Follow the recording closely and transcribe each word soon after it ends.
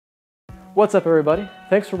What's up, everybody?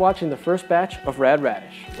 Thanks for watching the first batch of Rad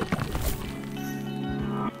Radish.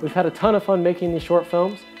 We've had a ton of fun making these short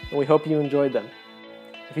films, and we hope you enjoyed them.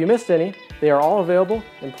 If you missed any, they are all available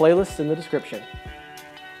in playlists in the description.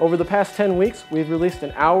 Over the past 10 weeks, we've released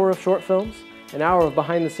an hour of short films, an hour of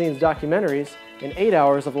behind-the-scenes documentaries, and 8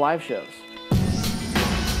 hours of live shows.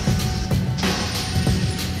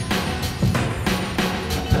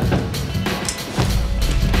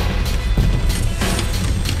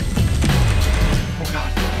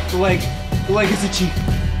 The leg is itchy.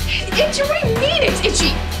 Itchy? What do you mean it's itchy?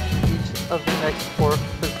 Each of the next 4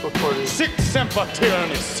 physical quarters. Sic semper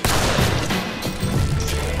tyrannis.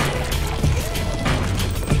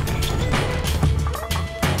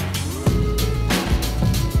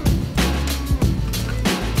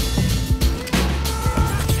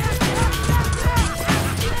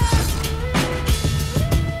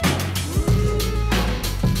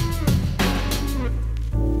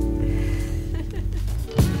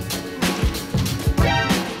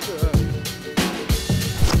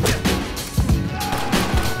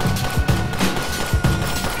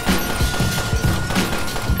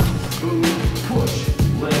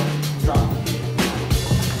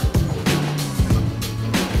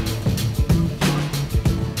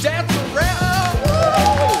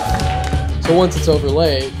 So once it's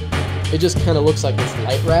overlaid, it just kind of looks like it's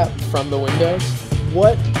light wrap from the windows.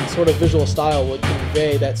 What sort of visual style would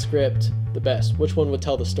convey that script the best? Which one would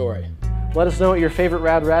tell the story? Let us know what your favorite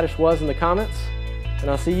Rad Radish was in the comments, and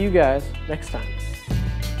I'll see you guys next time.